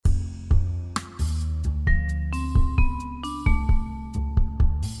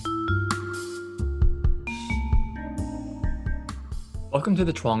Welcome to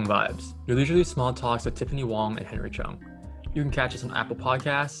the Chwang Vibes, your leisurely small talks with Tiffany Wong and Henry Chung. You can catch us on Apple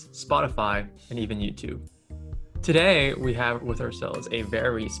Podcasts, Spotify, and even YouTube. Today, we have with ourselves a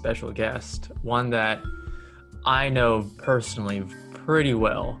very special guest, one that I know personally pretty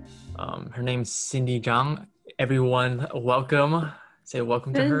well. Her name's Cindy Zhang. Everyone, welcome. Say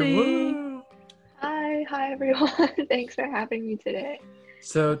welcome to her. Cindy. Woo! Hi everyone. Thanks for having me today.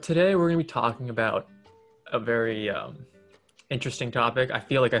 So today we're going to be talking about a very interesting topic. I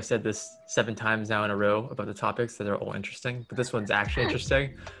feel like I said this 7 times now in a row about the topics that are all interesting, but this one's actually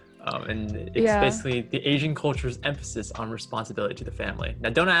interesting. And it's basically the Asian culture's emphasis on responsibility to the family.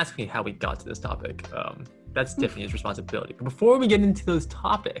 Now, don't ask me how we got to this topic. That's Tiffany's responsibility. But before we get into those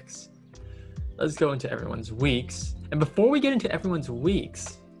topics, let's go into everyone's weeks. And before we get into everyone's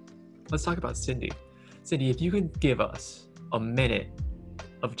weeks, let's talk about Cindy. Cindy, if you could give us a minute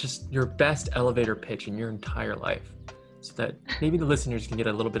of just your best elevator pitch in your entire life, so that maybe the listeners can get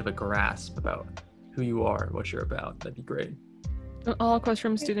a little bit of a grasp about who you are and what you're about, that'd be great. All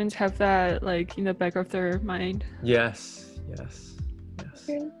classroom students have that like in the back of their mind. Yes.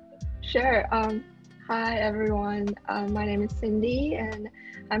 Sure. Hi everyone. My name is Cindy and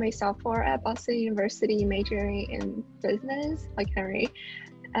I'm a sophomore at Boston University majoring in business, like Henry.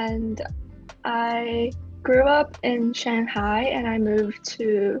 And I grew up in Shanghai and I moved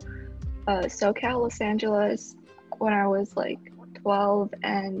to SoCal, Los Angeles when I was like 12,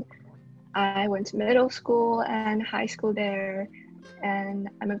 and I went to middle school and high school there, and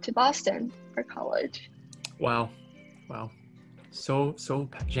I moved to Boston for college. Wow. So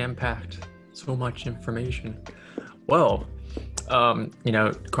jam-packed, so much information. Well,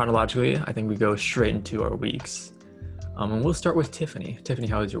 chronologically, I think we go straight into our weeks. And we'll start with Tiffany. Tiffany,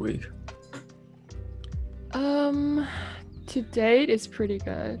 how was your week? To date, it's pretty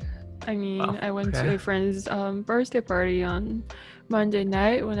good. I mean, I went to a friend's birthday party on Monday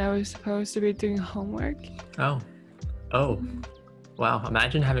night when I was supposed to be doing homework. Oh, wow.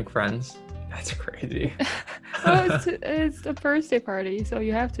 Imagine having friends. That's crazy. It's a birthday party, so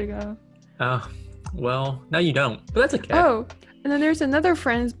you have to go. Oh, well, no, you don't, but that's okay. Oh, and then there's another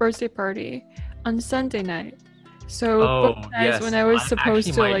friend's birthday party on Sunday night. So both nights when I was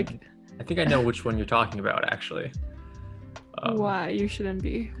supposed to I think I know which one you're talking about, actually. Why? You shouldn't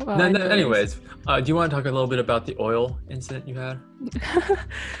be. Well, anyways, do you want to talk a little bit about the oil incident you had?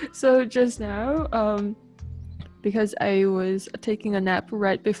 So just now, because I was taking a nap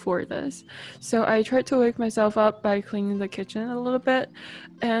right before this, so I tried to wake myself up by cleaning the kitchen a little bit.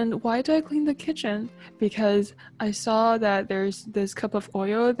 And why do I clean the kitchen? Because I saw that there's this cup of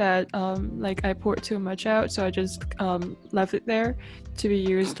oil that I poured too much out, so I just left it there to be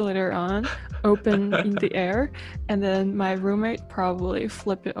used later on, open in the air, and then my roommate probably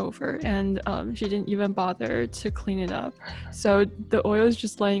flipped it over, and she didn't even bother to clean it up. So the oil is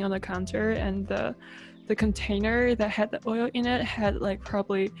just laying on the counter, and the container that had the oil in it had like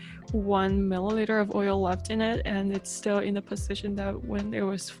probably 1 milliliter of oil left in it, and it's still in the position that when it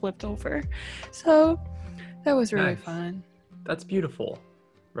was flipped over. So that was really fun. That's beautiful,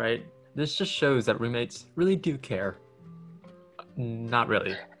 right? This just shows that roommates really do care. Not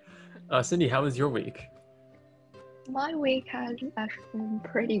really. Cindy, how was your week? My week has actually been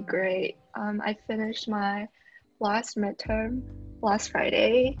pretty great. I finished my last midterm last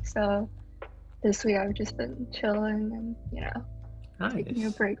Friday, so this week I've just been chilling and taking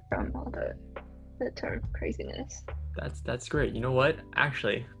a break from all the midterm craziness. That's great. You know what?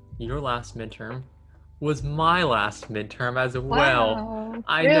 Actually, your last midterm was my last midterm as well. Wow,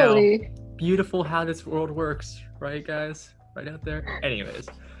 I really? know. Beautiful how this world works, right, guys? Right out there. Anyways,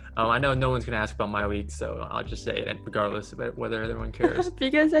 I know no one's gonna ask about my week, so I'll just say it regardless of whether everyone cares.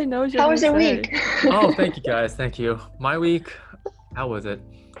 Because I know. How was your week? Oh, thank you guys. Thank you. My week, how was it?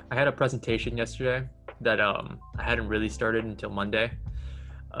 I had a presentation yesterday that I hadn't really started until Monday.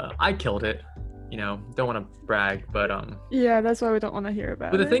 I killed it. Don't want to brag, but yeah, that's why we don't want to hear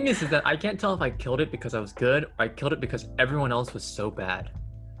about it. But the thing is that I can't tell if I killed it because I was good or I killed it because everyone else was so bad.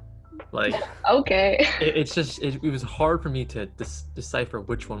 Like, okay. It was hard for me to decipher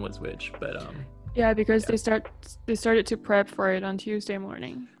which one was which, but yeah, because they started to prep for it on Tuesday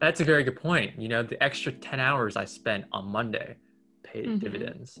morning. That's a very good point. The extra 10 hours I spent on Monday paid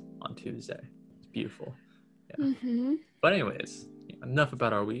dividends on Tuesday. It's beautiful. Yeah. Mm-hmm. But anyways, enough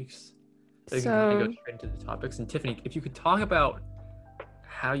about our weeks. So we can go straight into the topics. And Tiffany, if you could talk about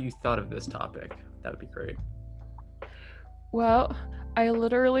how you thought of this topic, that would be great. Well, I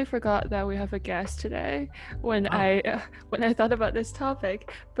literally forgot that we have a guest today when I thought about this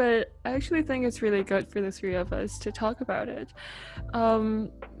topic, but I actually think it's really good for the three of us to talk about it.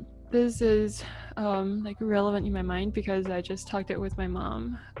 this is like relevant in my mind because I just talked it with my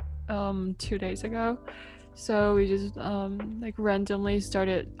mom 2 days ago. So we just like randomly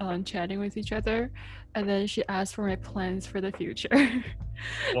started chatting with each other, and then she asked for my plans for the future.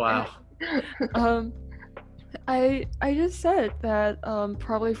 Wow. I just said that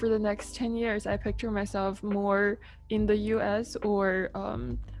probably for the next 10 years I picture myself more in the US or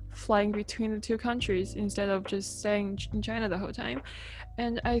flying between the two countries instead of just staying in China the whole time.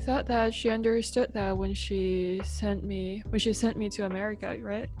 And I thought that she understood that when she sent me to America,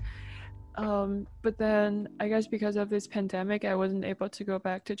 right? But then I guess because of this pandemic, I wasn't able to go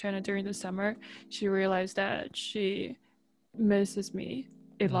back to China during the summer. She realized that she misses me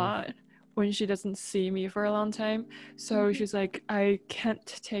a lot when she doesn't see me for a long time. So she's like, I can't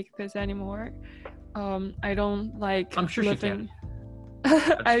take this anymore. I don't like I'm sure living. she can.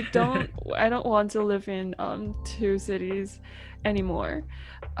 I don't want to live in two cities anymore.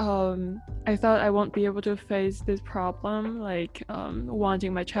 I thought I won't be able to face this problem, like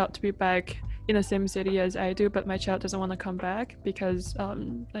wanting my child to be back in the same city as I do, but my child doesn't want to come back because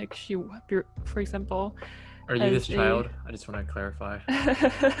like she, for example, Are you this child? I just want to clarify.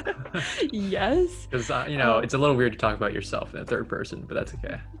 Yes. Because it's a little weird to talk about yourself in the third person, but that's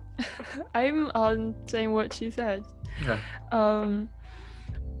okay. I'm saying what she said. Okay.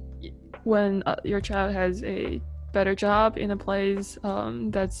 When your child has a better job in a place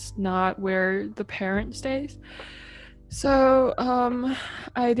that's not where the parent stays. So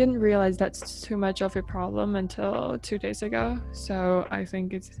I didn't realize that's too much of a problem until 2 days ago. So I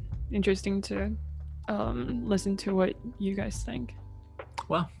think it's interesting to listen to what you guys think.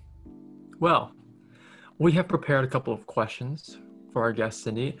 Well, we have prepared a couple of questions for our guest,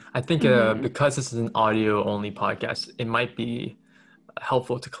 Cindy. I think because this is an audio-only podcast, it might be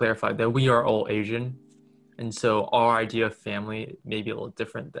helpful to clarify that we are all Asian. And so our idea of family may be a little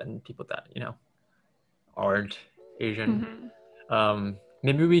different than people that, aren't Asian.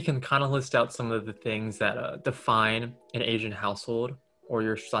 Maybe we can kind of list out some of the things that define an Asian household or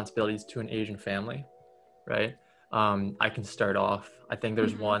your responsibilities to an Asian family, right? I can start off. I think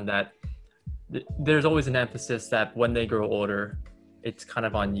there's one that there's always an emphasis that when they grow older, it's kind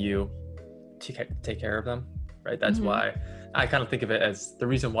of on you to take care of them, right? That's why I kind of think of it as the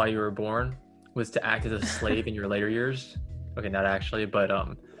reason why you were born was to act as a slave in your later years. Okay, not actually, but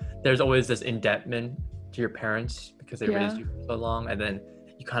there's always this indebtment to your parents because they raised you for so long, and then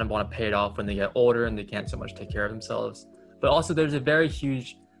you kind of want to pay it off when they get older and they can't so much take care of themselves. But also there's a very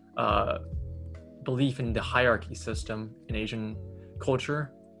huge belief in the hierarchy system in Asian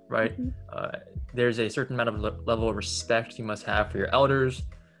culture, right? There's a certain amount of level of respect you must have for your elders,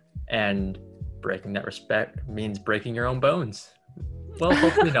 and breaking that respect means breaking your own bones. Well,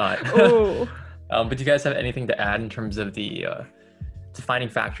 hopefully not. But do you guys have anything to add in terms of the defining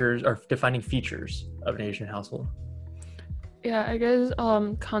factors or defining features of an Asian household? Yeah, I guess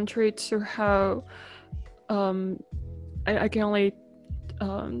contrary to how I can only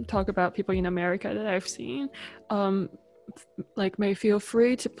talk about people in America that I've seen, like may feel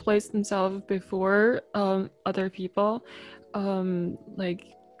free to place themselves before other people, like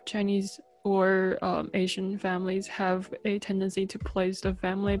Chinese or Asian families have a tendency to place the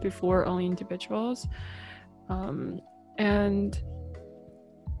family before only individuals, and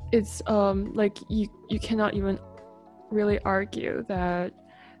it's like you cannot even really argue that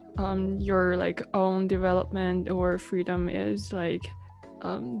your like own development or freedom is like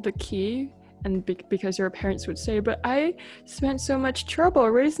the key, and because your parents would say, but I spent so much trouble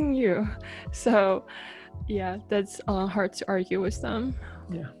raising you. So yeah, that's hard to argue with them.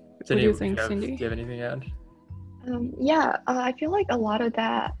 Yeah. What do you think, Cindy? Do you have anything to add? I feel like a lot of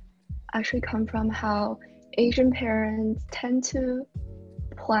that actually come from how Asian parents tend to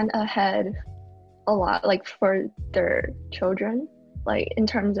plan ahead a lot, like for their children, like in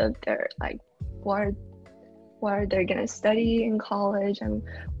terms of their like what are they gonna study in college, and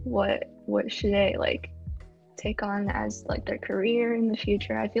what should they like take on as like their career in the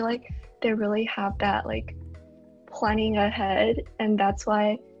future. I feel like they really have that like planning ahead, and that's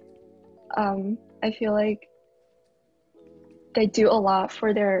why I feel like they do a lot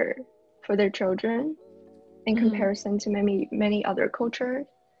for their children in comparison to many other cultures.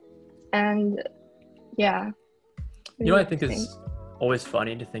 And yeah, you know what I think is always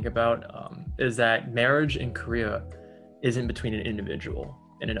funny to think about is that marriage in Korea isn't between an individual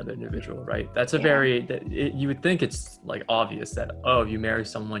and another individual, right? That's you would think it's like obvious that, oh, you marry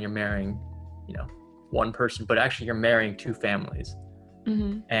someone, you're marrying one person, but actually you're marrying two families.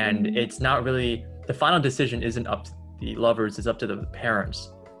 And it's not really, the final decision isn't up to the lovers, it's up to the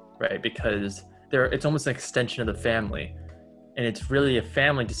parents, right? Because it's almost an extension of the family. and it's really a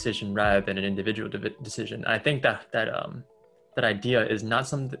family decision rather than an individual decision. I think that idea is not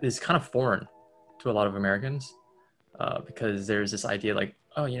something is kind of foreign to a lot of Americans, because there's this idea like,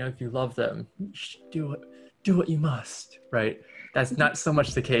 oh, if you love them, you should do what you must, right? That's not so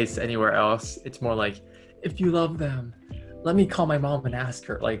much the case anywhere else. It's more like, if you love them, let me call my mom and ask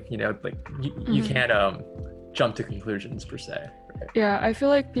her. Like, you can't jump to conclusions per se. Right? Yeah, I feel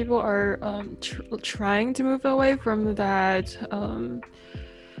like people are trying to move away from that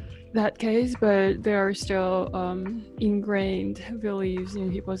case, but there are still ingrained beliefs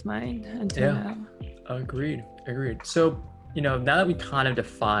in people's mind until now. Agreed. So, now that we kind of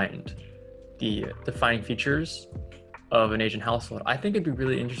defined the defining features of an Asian household, I think it'd be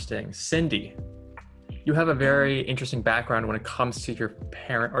really interesting. Cindy, you have a very interesting background when it comes to your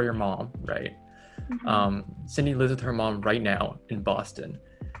parent or your mom, right? Cindy lives with her mom right now in Boston.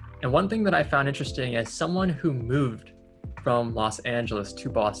 And one thing that I found interesting as someone who moved from Los Angeles to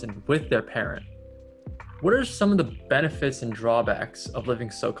Boston with their parent, what are some of the benefits and drawbacks of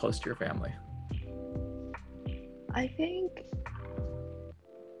living so close to your family? I think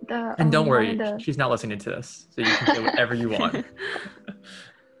and don't worry, she's not listening to this, so you can say whatever you want.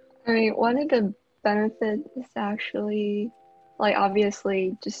 I mean, one of the benefits is actually, like,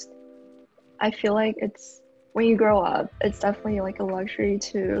 obviously, just I feel like it's when you grow up, it's definitely like a luxury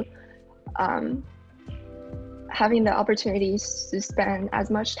to having the opportunities to spend as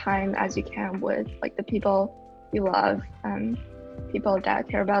much time as you can with like the people you love and people that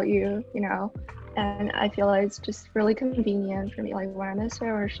care about you, and I feel like it's just really convenient for me, like when I miss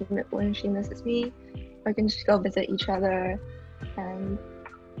her or when she misses me, I can just go visit each other. And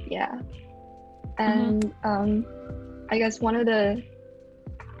I guess one of the,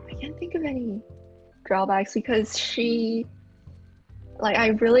 I can't think of any drawbacks because I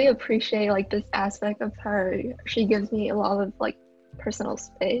really appreciate like this aspect of her. She gives me a lot of like personal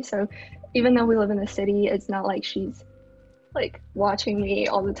space. So even though we live in the city, it's not like she's like watching me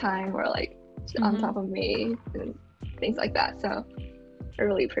all the time or like on top of me and things like that. So I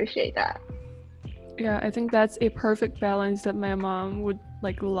really appreciate that. Yeah, I think that's a perfect balance that my mom would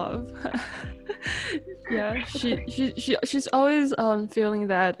like love. Yeah, she's always feeling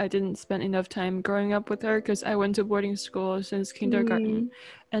that I didn't spend enough time growing up with her because I went to boarding school since kindergarten,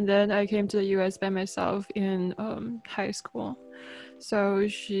 and then I came to the US by myself in high school. So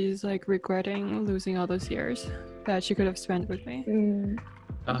she's like regretting losing all those years that she could have spent with me.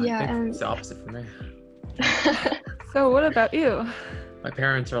 I think it's the opposite for me. So what about you? My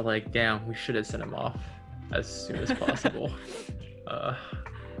parents are like, damn, we should have sent him off as soon as possible.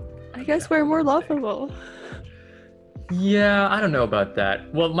 I guess we're more lovable. Yeah, I don't know about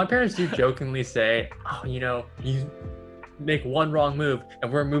that. Well, my parents do jokingly say, oh, you make one wrong move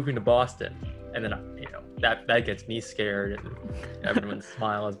and we're moving to Boston. And then, that gets me scared and everyone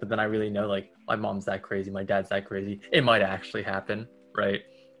smiles. But then I really know, like, my mom's that crazy, my dad's that crazy. It might actually happen, right?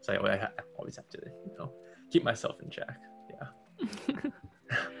 So I always have to, keep myself in check. Yeah.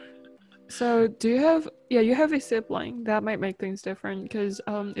 So do you have a sibling? That might make things different because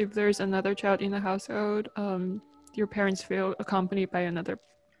if there's another child in the household, your parents feel accompanied by another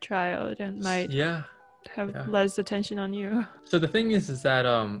child and might have less attention on you. So the thing is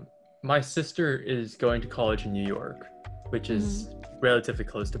that my sister is going to college in New York, which is relatively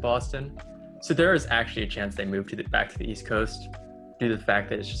close to Boston. So there is actually a chance they move back to the East Coast due to the fact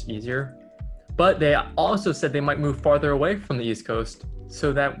that it's just easier. But they also said they might move farther away from the East Coast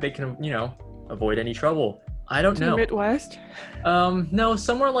so that they can, avoid any trouble. I don't know. Midwest? No,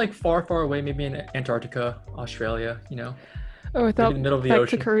 somewhere like far, far away, maybe in Antarctica, Australia, Oh, I thought maybe the middle of the back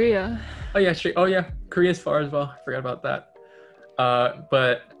ocean. To Korea. Oh yeah, straight. Oh yeah, Korea's far as well. I forgot about that.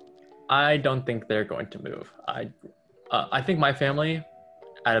 But I don't think they're going to move. I think my family,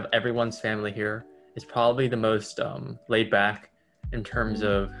 out of everyone's family here, is probably the most laid back in terms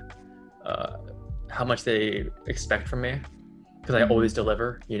of how much they expect from me, because I always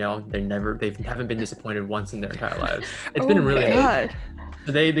deliver. They haven't been disappointed once in their entire lives. It's been really God.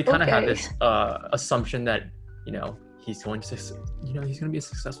 So they kind of have this assumpption that he's going to be a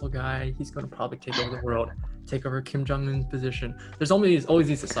successful guy. He's going to probably take over the world, take over Kim Jong-un's position. There's always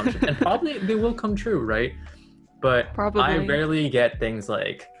these assumptions, and probably they will come true, right? But probably. I rarely get things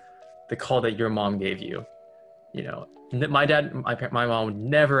like the call that your mom gave you. My mom would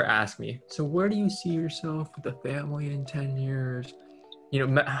never ask me, so where do you see yourself with the family in 10 years?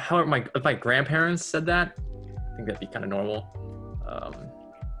 However, if my grandparents said that, I think that'd be kind of normal.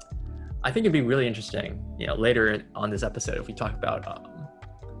 I think it'd be really interesting, later on this episode, if we talk about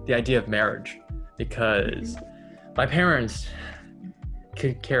the idea of marriage, because my parents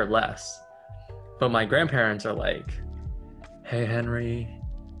could care less, but my grandparents are like, "Hey, Henry,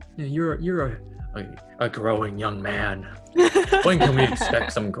 you're a growing young man. When can we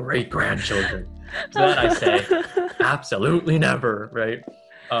expect some great grandchildren?" To that I say, absolutely never, right?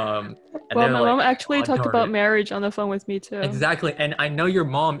 And Well, they're my like, mom actually "Oh, talked darn about it." marriage on the phone with me too. Exactly. And I know your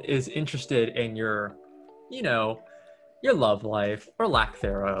mom is interested in your, you know, your love life or lack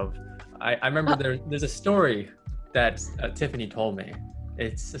thereof. I remember there's a story that Tiffany told me.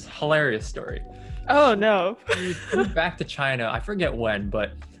 It's this hilarious story. Oh no. She moved back to China. I forget when,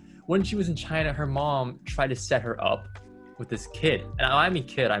 but when she was in China, her mom tried to set her up with this kid. And I mean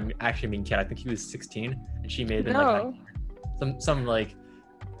kid, I actually mean kid. I think he was 16, and she may have been like No. some like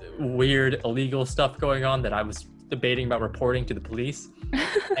weird illegal stuff going on that I was debating about reporting to the police.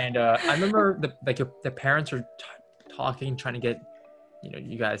 And I remember the parents are talking, trying to get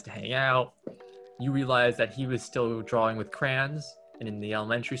you guys to hang out. You realize that he was still drawing with crayons, and in the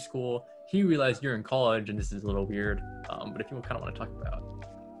elementary school, he realized you're in college, and this is a little weird. But if you kind of want to talk about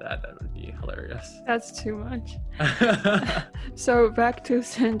that, that would be hilarious. That's too much. So back to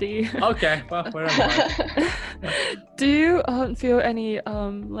Cindy. Okay, well, whatever. Do you feel any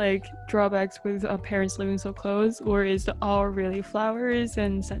like drawbacks with parents living so close, or is it all really flowers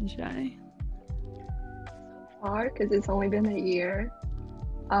and sunshine? Far, because it's only been a year.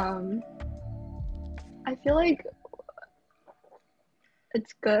 I feel like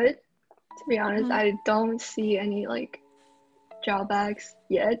it's good, to be honest. Mhm. I don't see any like drawbacks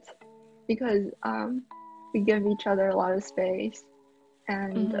yet because we give each other a lot of space,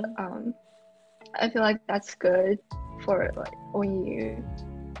 and I feel like that's good for like when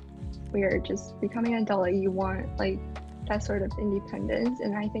we are just becoming an adult. Like, you want like that sort of independence,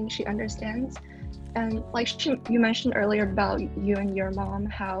 and I think she understands. And like you mentioned earlier about you and your mom,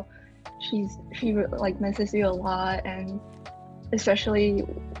 how she like misses you a lot, and especially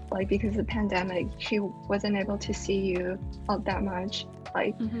like because of the pandemic, she wasn't able to see you all that much.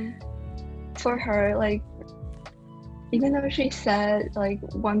 Like for her, like even though she said like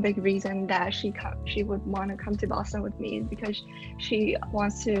one big reason that she would want to come to Boston with me is because she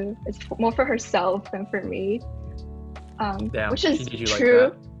wants to. It's more for herself than for me, which is true.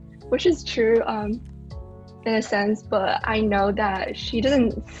 Like which is true in a sense, but I know that she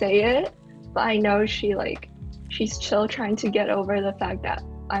doesn't say it, but I know she's still trying to get over the fact that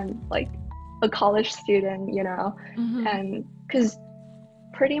I'm like a college student, and because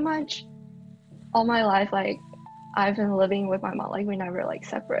pretty much all my life, like I've been living with my mom, like we never like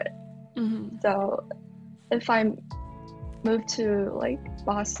separate. So if I move to like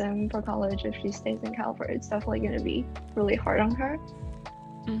Boston for college, if she stays in California, it's definitely going to be really hard on her.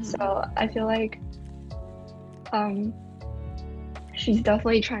 So I feel like she's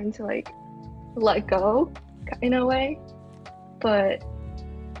definitely trying to like let go in a way, but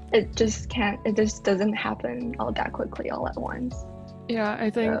it just doesn't happen all that quickly all at once. Yeah, I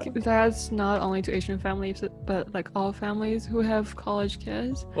think that's not only to Asian families, but like all families who have college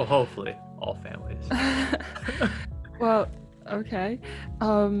kids. Well, hopefully all families. Well, okay.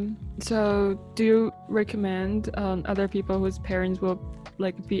 So do you recommend other people whose parents will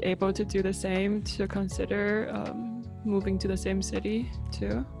like be able to do the same to consider moving to the same city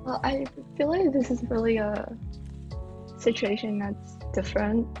too? Well, I feel like this is really a situation that's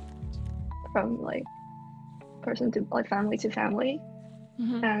different from like person to like family to family,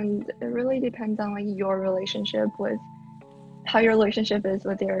 and it really depends on like your relationship with how your relationship is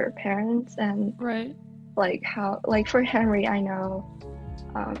with your parents, and like how like for Henry, I know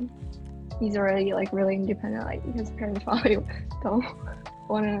he's already like really independent, like his parents probably don't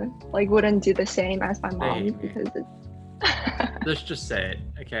want to like wouldn't do the same as my mom because it's let's just say it,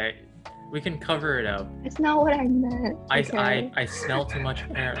 okay? We can cover it up. It's not what I meant. Okay? I smell too much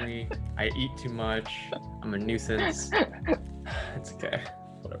apparently. I eat too much. I'm a nuisance. It's okay.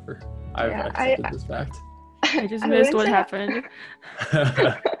 Whatever. I've accepted this fact. I just missed what happened.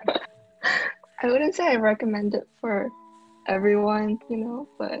 I wouldn't say I recommend it for everyone,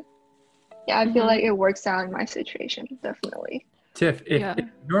 but yeah, I feel like it works out in my situation, definitely. Tiff, if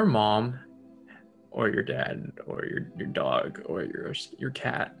your mom or your dad or your dog or your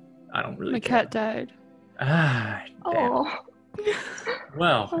cat, I don't really care. My cat died. Ah, damn. Oh.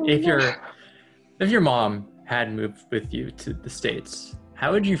 Well, if your mom had moved with you to the States,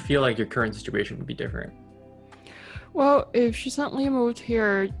 how would you feel like your current situation would be different? Well, if she suddenly moved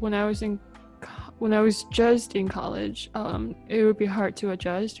here when I was just in college, it would be hard to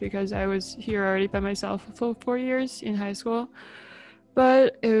adjust because I was here already by myself for 4 years in high school.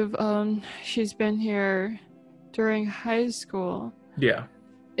 But if she's been here during high school,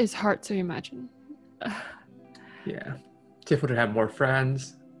 it's hard to imagine. Yeah. Tiff would have more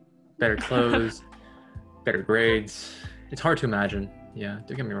friends, better clothes, better grades, It's hard to imagine. Yeah,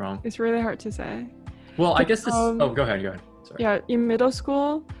 don't get me wrong. It's really hard to say. Well, I But, guess this. Oh, go ahead. Sorry. Yeah, in middle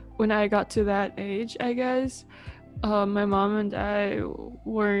school, when I got to that age, I guess, my mom and I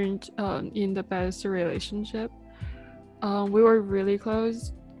weren't in the best relationship. We were really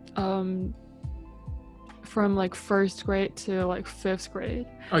close from like first grade to like fifth grade.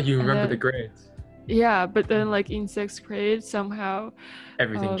 Oh, you And remember then- the grades? Yeah, but then like in sixth grade, somehow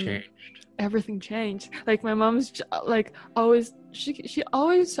Everything um, changed. everything changed. Like my mom's like always she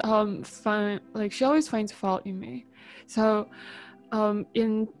always she always finds fault in me. So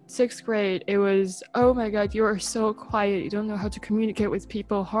in sixth grade it was, oh my god, you are so quiet, you don't know how to communicate with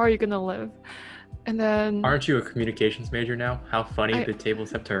people, how are you gonna live? And then Aren't you a communications major now? How funny I- the tables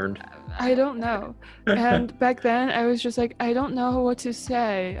have turned. I don't know. And back then I was just like, I don't know what to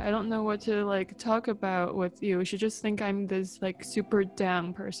say, I don't know what to like talk about with you. She just think I'm this like super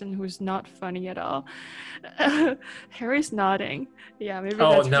down person who's not funny at all. Harry's nodding. Yeah, maybe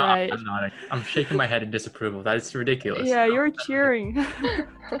Oh that's no, right. I'm not. I'm shaking my head in disapproval. That's ridiculous. Yeah, you're cheering.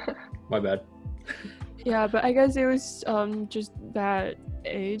 My bad. Yeah, but I guess it was just that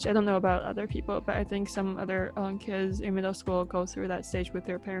age. I don't know about other people, but I think some other kids in middle school go through that stage with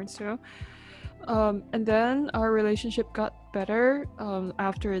their parents too. And then our relationship got better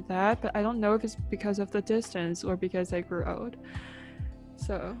after that, but I don't know if it's because of the distance or because I grew old.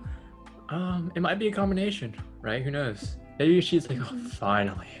 So It might be a combination, right? Who knows? Maybe she's like, oh,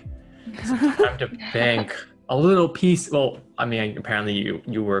 finally, it's time to bank a little peace. Well, I mean, apparently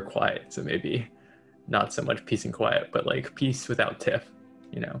you were quiet, so maybe not so much peace and quiet, but like peace without Tiff.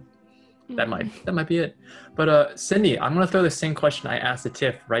 You know, that might be it. But Cindy, I'm gonna throw the same question I asked the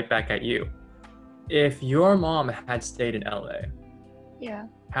Tiff right back at you. If your mom had stayed in LA, Yeah.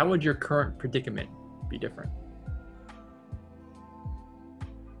 how would your current predicament be different?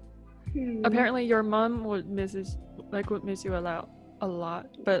 apparently your mom would miss you a lot.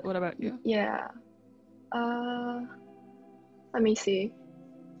 But what about you? Yeah. Let me see.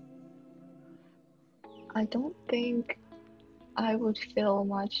 I don't think I would feel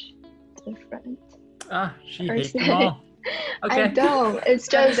much different. She Per hates se. them all. Okay. I don't. It's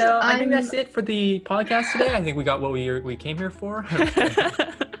just I think that's it for the podcast today. I think we got what we came here for.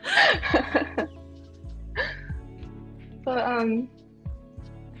 But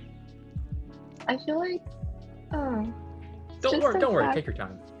I feel like Don't worry. Take your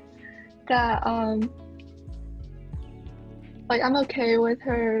time. that like I'm okay with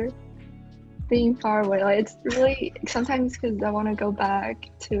her being far away. Like it's really sometimes because I want to go back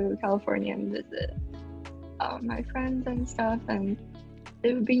to California and visit my friends and stuff, and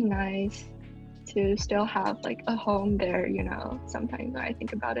it would be nice to still have like a home there, you know, sometimes when I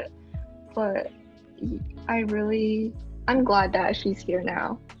think about it. But I'm glad that she's here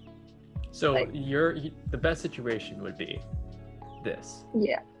now. So Like- the best situation would be this.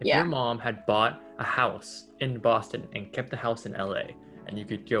 Yeah. If your mom had bought a house in Boston and kept the house in LA, and you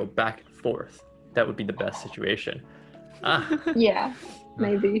could go back and forth, that would be the best situation. Yeah,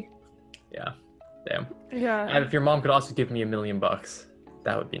 maybe. Yeah, damn. Yeah, And if your mom could also give me $1 million,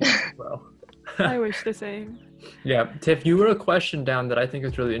 that would be nice as well. I wish the same. Yeah, Tiff, you wrote a question down that I think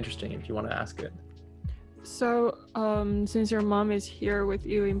is really interesting if you want to ask it. So, since your mom is here with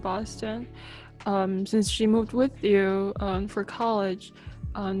you in Boston, since she moved with you for college,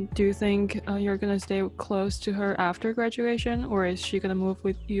 do you think you're gonna stay close to her after graduation, or is she gonna move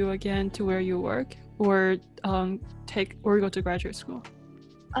with you again to where you work, or go to graduate school?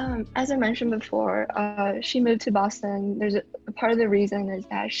 As I mentioned before, she moved to Boston. There's a part of the reason is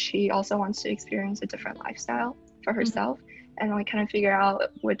that she also wants to experience a different lifestyle for herself and like kind of figure out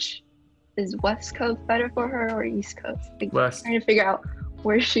which is West Coast better for her or East Coast. Like, West. trying to figure out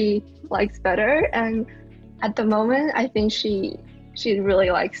where she likes better. And at the moment, I think she really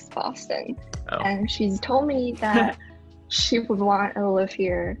likes Boston. Oh. And she's told me that she would want to live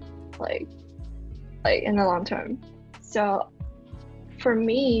here, like in the long term. So for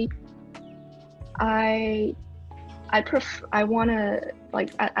me, I want to,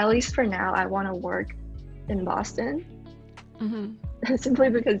 like, at least for now, I want to work in Boston. Simply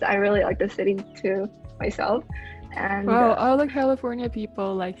because I really like the city too myself. And Well, all the California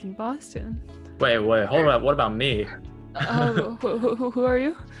people like in Boston. Wait, hold on. What about me? Who are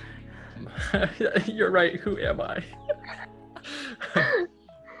you? You're right. Who am I?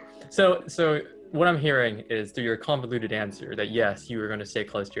 So what I'm hearing is through your convoluted answer that yes, you are going to stay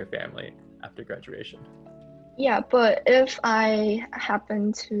close to your family after graduation. yeah, but if I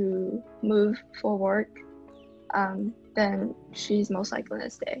happen to move for work, then she's most likely gonna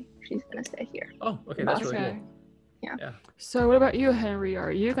stay. She's gonna stay here. Oh, okay, that's really Okay. cool. Yeah. So what about you, Henry?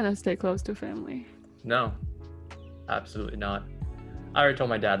 Are you gonna stay close to family? No. Absolutely not. I already told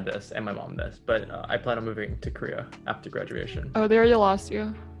my dad this and my mom this, but I plan on moving to Korea after graduation. Oh, they already lost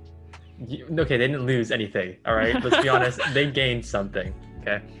you. Okay, they didn't lose anything, all right? Let's be honest, they gained something,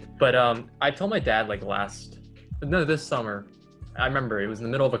 okay? But I told my dad like this summer, I remember it was in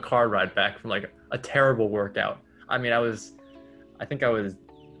the middle of a car ride back from like a terrible workout. I mean, I think I was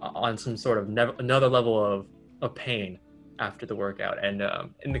on some sort of another level of pain after the workout. And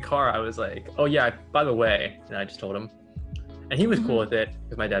in the car, I was like, oh yeah, by the way, and I just told him. And he was cool with it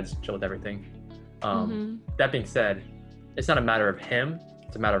because my dad's chill with everything. That being said, it's not a matter of him,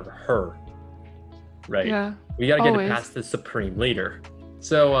 it's a matter of her, right? Yeah. We gotta get it past the supreme leader.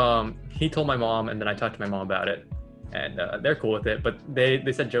 So he told my mom, and then I talked to my mom about it, and they're cool with it. But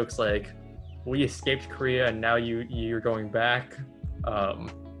they said jokes like, "We escaped Korea, and now you're going back,"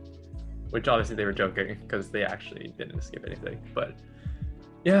 which obviously they were joking because they actually didn't escape anything. But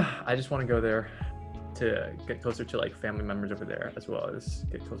yeah, I just want to go there to get closer to like family members over there, as well as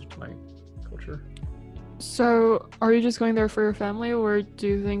get closer to my culture. So, are you just going there for your family, or do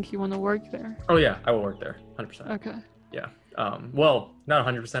you think you want to work there? Oh yeah, I will work there, 100%. Okay. Yeah. Well, not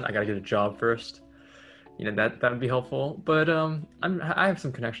 100%. I gotta get a job first. You know, that would be helpful. But I have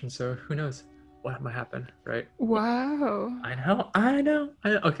some connections, so who knows what might happen, right? Wow. I know.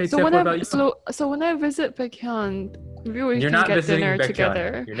 Okay, So Tiff, when what about you? so when I visit Baekhyun, maybe we You're can not get visiting dinner Baekhyun.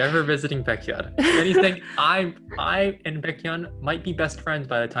 together. You're never visiting Baekhyun. If anything, I and Baekhyun might be best friends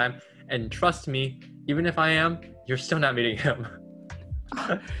by the time. And trust me, even if I am, you're still not meeting him.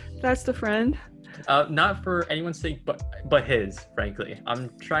 That's the friend. Not for anyone's sake, but his. Frankly,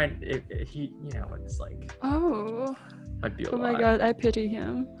 I'm trying. He, you know, it's like. Oh. Might be a Oh lot. my god, I pity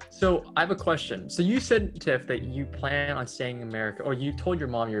him. So I have a question. So you said, Tiff, that you plan on staying in America, or you told your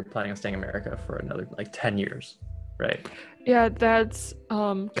mom you're planning on staying in America for another like 10 years, right? Yeah, that's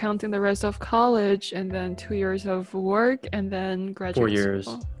counting the rest of college and then 2 years of work and then graduate 4 years.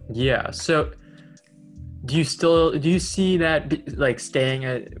 school. Yeah. So do you see that like staying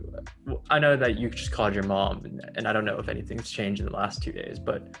at? I know that you just called your mom, and I don't know if anything's changed in the last 2 days,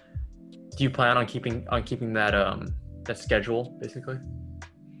 but do you plan on keeping that schedule basically?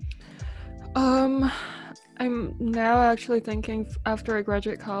 I'm now actually thinking after I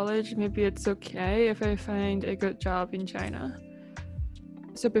graduate college, maybe it's okay if I find a good job in China.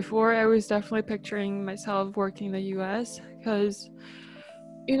 So before, I was definitely picturing myself working in the US because,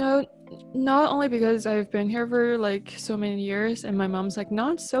 you know, not only because I've been here for like so many years and my mom's like,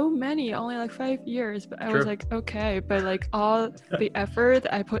 not so many, only like 5 years, but I was like, okay, but like all the effort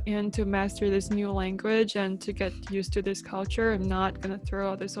I put in to master this new language and to get used to this culture, I'm not gonna throw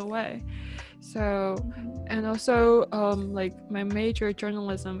all this away. So, and also like my major,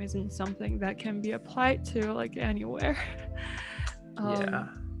 journalism, isn't something that can be applied to like anywhere. Yeah,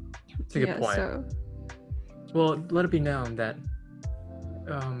 it's a good point. So, well, let it be known that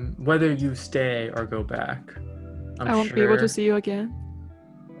whether you stay or go back, I won't be able to see you again.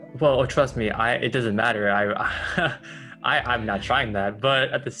 Well, trust me, it doesn't matter. I'm not trying that, but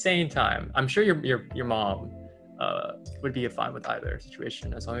at the same time, I'm sure your mom would be fine with either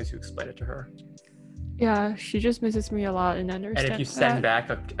situation as long as you explain it to her. Yeah, she just misses me a lot and understands. And if you send back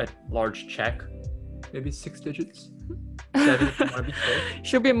a large check, maybe 6 digits, 7 if you want to be safe.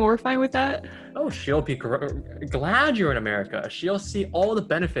 She'll be more fine with that. Oh, she'll be glad you're in America. She'll see all the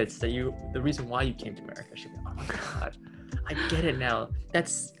benefits the reason why you came to America. She'll be, oh my god, I get it now. That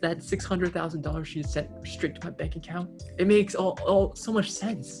 $600,000 she sent straight to my bank account. It makes all so much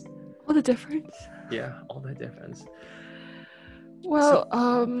sense. All the difference. Yeah, all the difference. Well, I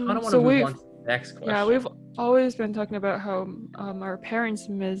don't want to move on to the next question. Yeah, we've always been talking about how our parents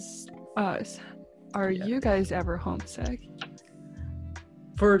miss us. Are you guys ever homesick?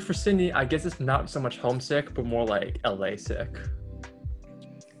 For Cindy, I guess it's not so much homesick, but more like LA sick.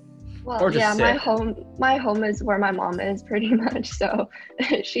 Well, yeah, my home is where my mom is pretty much. So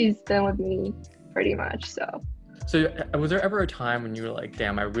she's been with me pretty much. So was there ever a time when you were like,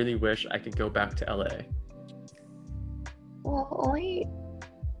 damn, I really wish I could go back to LA? Well,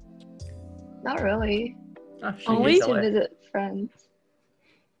 not really. Only to visit friends.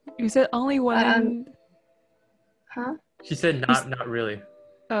 You said only when. Huh? She said not really.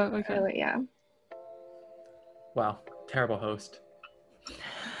 Oh, okay. Really, yeah. Wow, terrible host.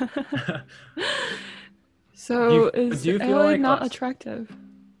 So is LA not attractive?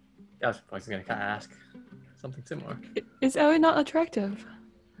 I was gonna kind of ask something similar. Is LA not attractive?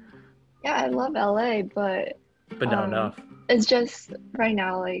 Yeah, I love LA, but not enough. It's just right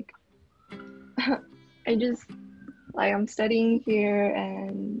now, like I'm studying here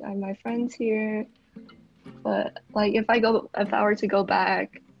and I have my friends here. But like if I were to go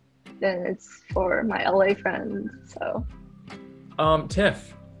back, then it's for my LA friends. So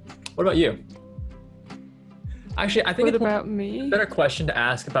Tiff, what about you? Actually, I think What it's about a me? better question to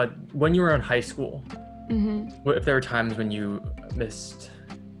ask about when you were in high school. Mm-hmm. If there were times when you missed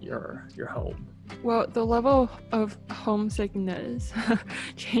your home. Well, the level of homesickness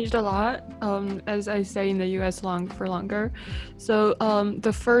changed a lot as I stay in the US for longer. So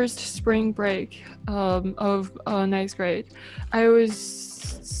the first spring break of ninth grade, I was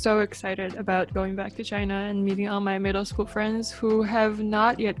so excited about going back to China and meeting all my middle school friends who have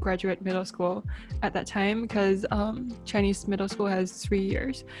not yet graduated middle school at that time, because Chinese middle school has 3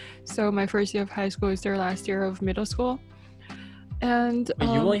 years. So my first year of high school is their last year of middle school. And Wait,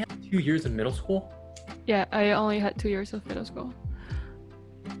 you only had 2 years of middle school? yeah, I only had 2 years of middle school.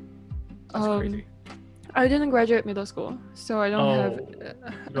 That's crazy. I didn't graduate middle school, so I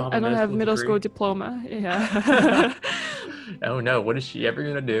don't have middle school diploma. Yeah. Oh no, what is she ever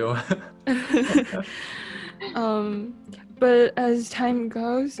gonna do? But as time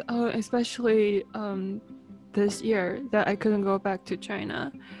goes, especially this year that I couldn't go back to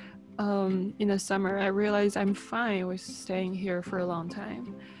China in the summer, I realized I'm fine with staying here for a long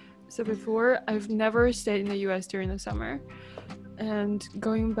time. So before, I've never stayed in the US during the summer, and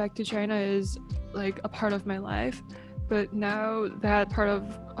going back to China is like a part of my life. But now that part of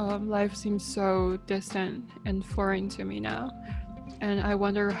life seems so distant and foreign to me now. And I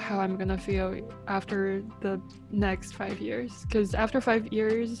wonder how I'm gonna feel after the next 5 years. Because after 5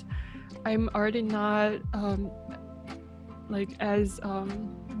 years, I'm already not like as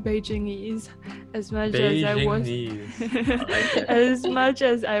Beijingese as much as I was as much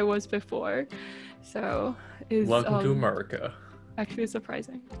as I was before. So is welcome to America. Actually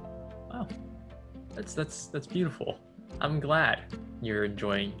surprising. Wow, that's beautiful. I'm glad you're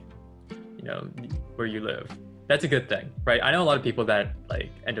enjoying, where you live. That's a good thing, right? I know a lot of people that like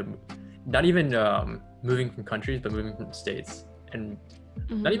end up not even moving from countries, but moving from states, and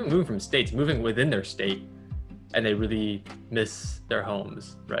not even moving from states, moving within their state, and they really miss their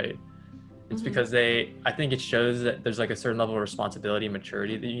homes, right? It's because I think it shows that there's like a certain level of responsibility and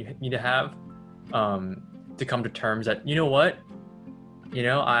maturity that you need to have to come to terms that, you know what,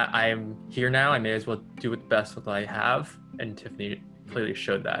 I'm here now, I may as well do the best with what I have, and Tiffany clearly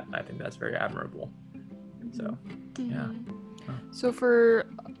showed that. I think that's very admirable. So yeah. So for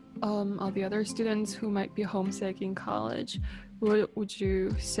all the other students who might be homesick in college, what would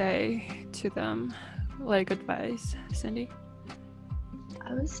you say to them, like advice, Cindy?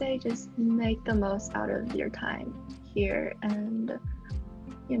 I would say just make the most out of your time here, and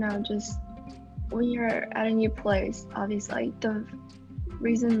just when you're at a new place, obviously the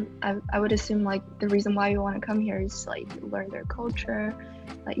reason I would assume like the reason why you want to come here is like learn their culture,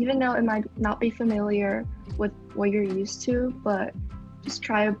 like even though it might not be familiar with what you're used to, but just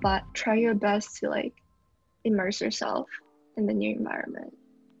try your best to like immerse yourself in the new environment.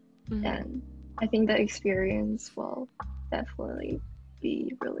 And I think the experience will definitely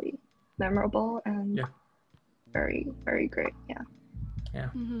be really memorable and very, very great. Yeah.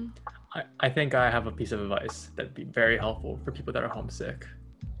 I think I have a piece of advice that'd be very helpful for people that are homesick.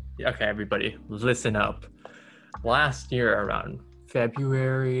 Okay, everybody, listen up. Last year around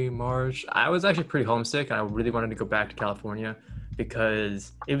February, March, I was actually pretty homesick, and I really wanted to go back to California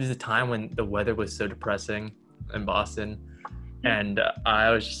because it was a time when the weather was so depressing in Boston, and I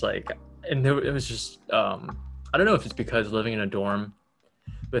was just like, and it was just, I don't know if it's because living in a dorm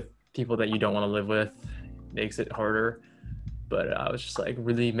with people that you don't want to live with makes it harder, but I was just like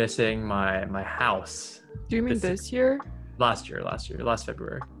really missing my house. Do you mean this year? Last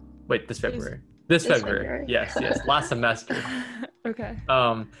February. Wait, this February. This February. Yes, last semester. Okay.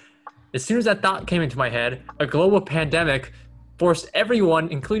 As soon as that thought came into my head, a global pandemic forced everyone,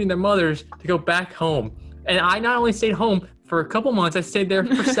 including their mothers, to go back home. And I not only stayed home for a couple months, I stayed there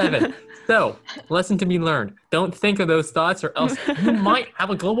for 7. So, lesson to be learned. Don't think of those thoughts, or else you might have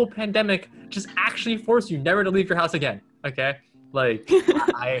a global pandemic just actually force you never to leave your house again. Okay? Like,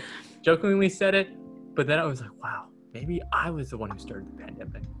 I jokingly said it, but then I was like, wow, maybe I was the one who started the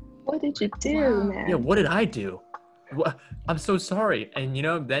pandemic. What did you do, man? Yeah, what did I do? I'm so sorry. And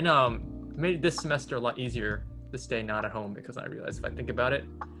then made this semester a lot easier to stay not at home, because I realized if I think about it,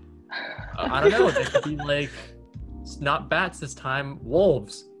 I don't know, it could be like, it's not bats this time,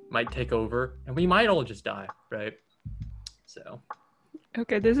 wolves might take over, and we might all just die, right? So.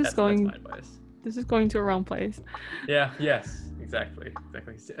 Okay, this is going my advice. This is going to a wrong place. Yeah. Yes. Exactly.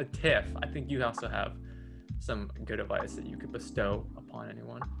 Tiff, I think you also have some good advice that you could bestow upon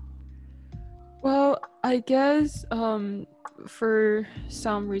anyone. Well, I guess for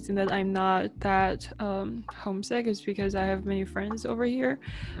some reason that I'm not that homesick is because I have many friends over here,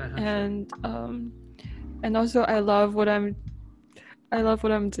 and also I love what I'm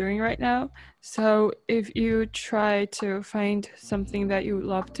doing right now. So if you try to find something that you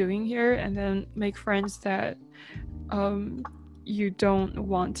love doing here and then make friends that you don't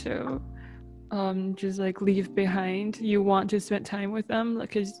want to just like leave behind, you want to spend time with them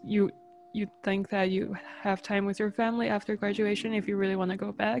because you think that you have time with your family after graduation if you really want to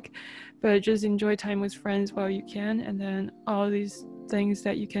go back, but just enjoy time with friends while you can, and then all these things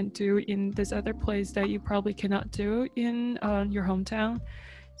that you can do in this other place that you probably cannot do in your hometown.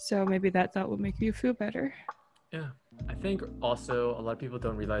 So maybe that would make you feel better. Yeah, I think also a lot of people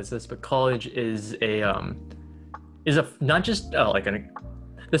don't realize this, but college is a not just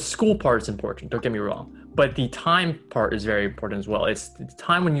the school part is important, don't get me wrong, but the time part is very important as well. It's the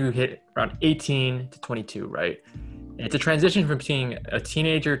time when you hit around 18 to 22, right? And it's a transition from being a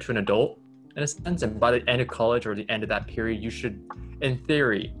teenager to an adult in a sense, and by the end of college or the end of that period, you should, in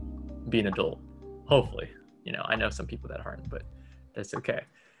theory, be an adult. Hopefully. I know some people that aren't, but that's okay.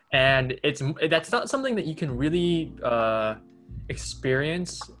 And that's not something that you can really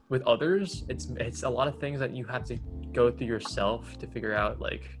experience with others. It's a lot of things that you have to go through yourself to figure out,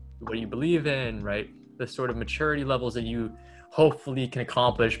 like, what do you believe in, right? The sort of maturity levels that you hopefully can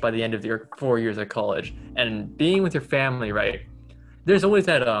accomplish by the end of your 4 years at college. And being with your family, right? There's always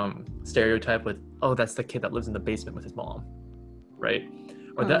that stereotype with, oh, that's the kid that lives in the basement with his mom, right?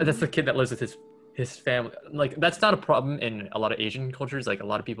 Or that's the kid that lives with his family. Like, that's not a problem in a lot of Asian cultures. Like, a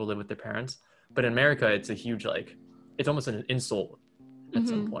lot of people live with their parents, but in America, it's a huge, like, it's almost an insult at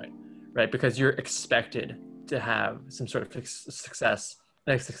some point, right? Because you're expected to have some sort of success.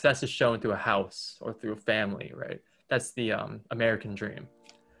 Like, success is shown through a house or through a family, right? That's the American dream.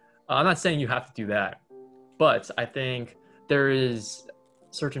 I'm not saying you have to do that, but I think there is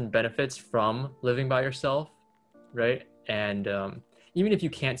certain benefits from living by yourself, right? And even if you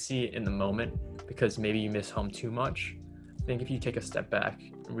can't see it in the moment because maybe you miss home too much, I think if you take a step back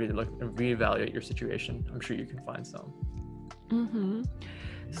and really look and reevaluate your situation, I'm sure you can find some.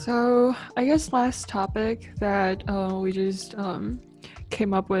 So I guess last topic that we just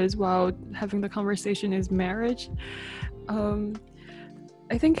came up with while having the conversation is marriage.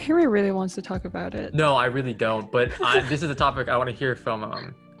 I think Harry really wants to talk about it. No, I really don't. But this is a topic I want to hear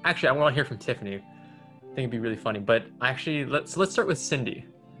from. Actually, I want to hear from Tiffany. I think it'd be really funny. But actually, let's start with Cindy.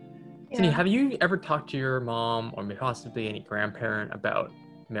 Yeah. Cindy, have you ever talked to your mom or possibly any grandparent about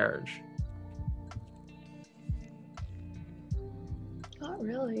marriage? Not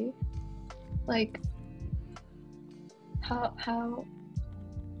really. Like, how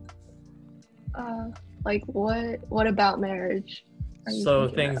like what about marriage? So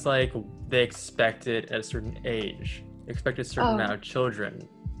things like they expected at a certain age, expected a certain amount of children.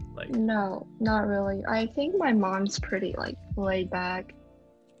 Like, no, not really. I think my mom's pretty like laid back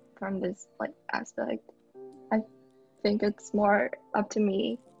from this like aspect. I think it's more up to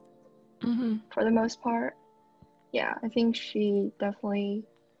me for the most part. Yeah, I think she'll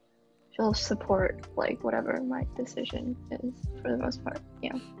support like whatever my decision is for the most part.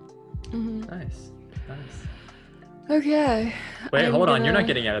 Yeah. Nice. Okay. Wait, hold on. You're not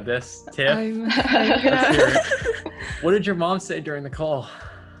getting out of this, Tiff. What did your mom say during the call?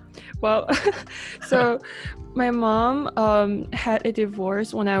 Well, so my mom had a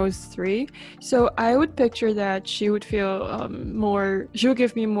divorce when I was 3. So I would picture that she would feel she would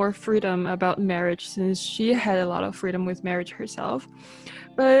give me more freedom about marriage since she had a lot of freedom with marriage herself.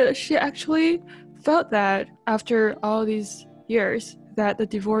 But she actually felt that after all these years that the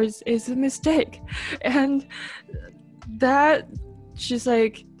divorce is a mistake. And that she's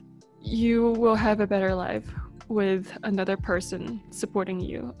like, you will have a better life with another person supporting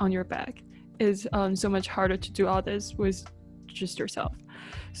you on your back. Is so much harder to do all this with just yourself.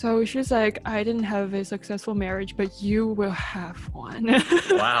 So she's like, I didn't have a successful marriage, but you will have one.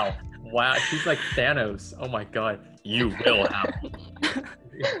 Wow. She's like Thanos. Oh my God. You will have one.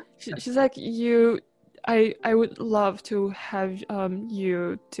 She's like, I would love to have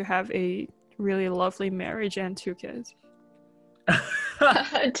you to have a really lovely marriage and 2 kids.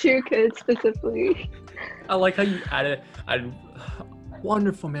 2 kids specifically. I like how you added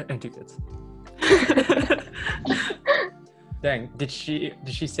wonderful marriage and 2 kids. Dang, did she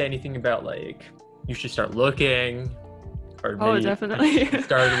say anything about like you should start looking? Or Oh, maybe definitely. she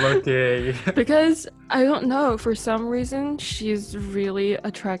started looking. Because I don't know, for some reason she's really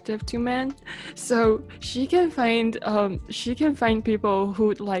attractive to men, so she can find people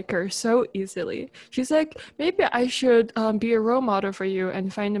who like her so easily. She's like, maybe I should be a role model for you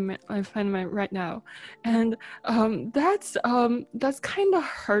and find a man right now, and that's kind of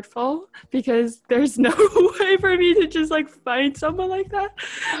hurtful because there's no way for me to just like find someone like that.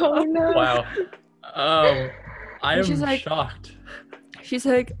 Oh no. Wow. I And she's am like, shocked. she's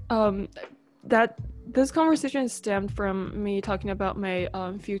like, that this conversation stemmed from me talking about my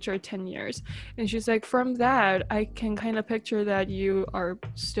future 10 years. And she's like, from that, I can kind of picture that you are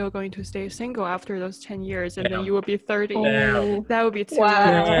still going to stay single after those 10 years and then Damn. you will be 30. Oh, That would be too wow.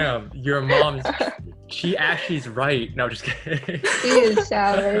 late. Damn, your mom's, she actually is right. No, just kidding. She is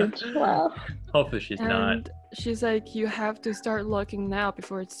savage. Wow. Hopefully she's not. And she's like, you have to start looking now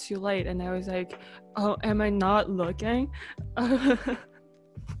before it's too late. And I was like, oh, am I not looking?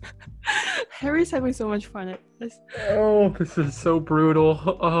 Harry's having so much fun at this. Oh, this is so brutal.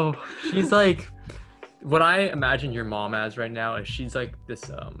 Oh, she's like, what I imagine your mom as right now is she's like this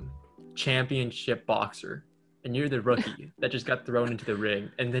championship boxer, and you're the rookie that just got thrown into the ring,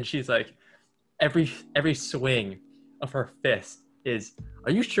 and then she's like, every swing of her fist is,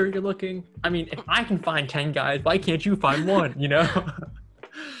 are you sure you're looking? I mean, if I can find 10 guys, why can't you find one? You know?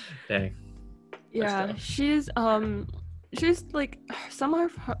 Dang. Yeah, she's like some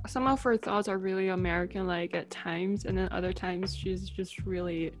of her thoughts are really American like at times, and then other times she's just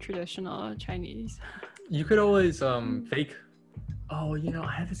really traditional Chinese. You could always fake. Oh, you know,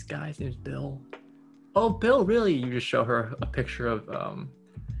 I have this guy. His name's Bill. Oh, Bill, really? You just show her a picture of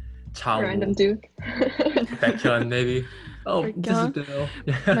Random dude. Baekhyun, maybe. Oh, Baekhyun? this is Bill.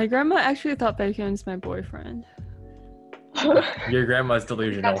 My grandma actually thought Baekhyun's my boyfriend. Your grandma's I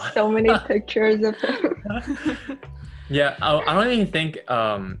delusional. have so many pictures of him. Yeah, I don't even think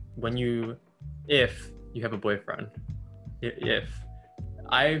if you have a boyfriend, if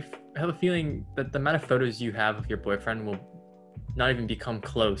I have a feeling that the amount of photos you have of your boyfriend will not even become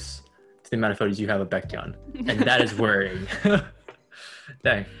close to the amount of photos you have of Baekhyun, and that is worrying.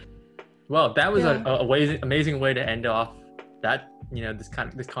 Dang. Well, that was a amazing way to end off that, you know, this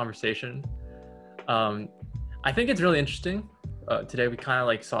conversation. I think it's really interesting. Today we kind of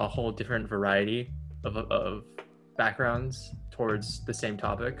like saw a whole different variety of backgrounds towards the same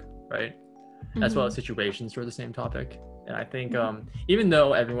topic, right? As well as situations toward the same topic. And I think even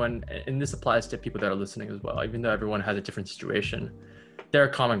though everyone, and this applies to people that are listening as well, even though everyone has a different situation, there are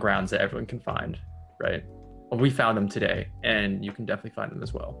common grounds that everyone can find, right? Well, we found them today, and you can definitely find them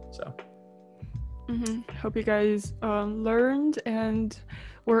as well. So hope you guys learned and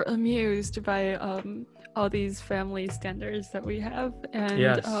were amused by all these family standards that we have,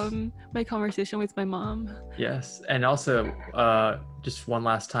 and my conversation with my mom. Yes, and also just one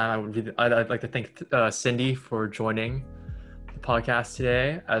last time, I'd like to thank Cindy for joining the podcast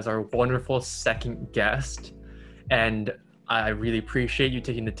today as our wonderful second guest, and I really appreciate you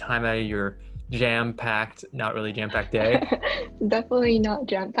taking the time out of your jam-packed, not really jam-packed day. Definitely not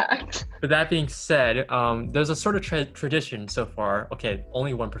jam-packed. But that being said, there's a sort of tradition so far. Okay,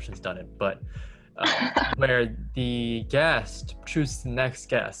 only one person's done it, but where the guest chooses the next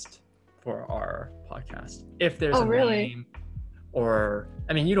guest for our podcast. If there's a name, or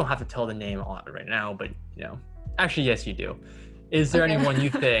I mean, you don't have to tell the name on right now, but you know, actually, yes, you do. Is there anyone you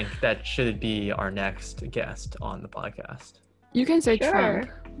think that should be our next guest on the podcast? You can say Chwang.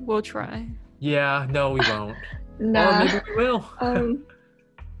 We'll try. Yeah, no, we won't. Nah. Or maybe we will.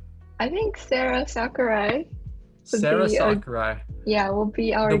 I think Sarah Sakurai. Sarah Sakurai. Will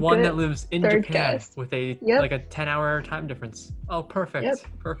be our the one that lives in Japan guest. with like a 10-hour time difference. Oh, perfect.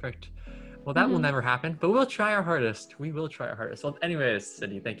 Perfect. Well, that will never happen, but we'll try our hardest. We will try our hardest. Well, anyways,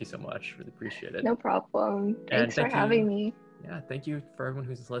 Cindy, thank you so much. Really appreciate it. No problem. Thanks for having me. Yeah, thank you for everyone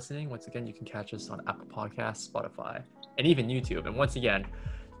who's listening. Once again, you can catch us on Apple Podcasts, Spotify, and even YouTube. And once again,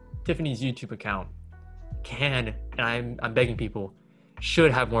 Tiffany's YouTube account and I'm begging people,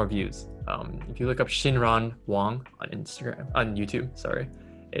 should have more views. If you look up Shinran Wang on YouTube, sorry,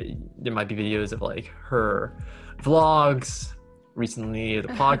 there might be videos of like her vlogs recently, the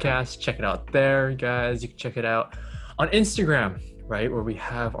podcast. Check it out there, guys. You can check it out on Instagram, right, where we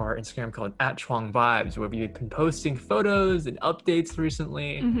have our Instagram called @Chwang Vibes, where we've been posting photos and updates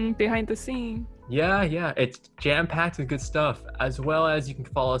recently. Behind the scene. Yeah, it's jam-packed with good stuff, as well as you can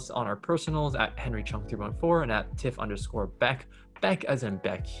follow us on our personals at HenryChung314 and at Tiff_Beck, Beck as in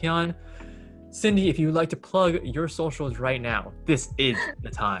Baekhyun. Cindy, if you would like to plug your socials right now, this is the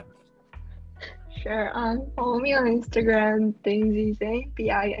time. Sure. Follow me on Instagram, Cindy Zhang,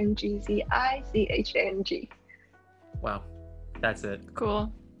 BINGZICHANG. Wow. That's it.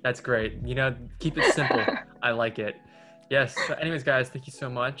 Cool. That's great. You know, keep it simple. I like it. Yes. So anyways, guys, thank you so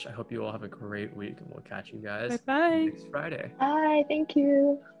much. I hope you all have a great week, and we'll catch you guys Bye-bye. next Friday. Bye. Thank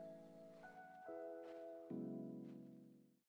you.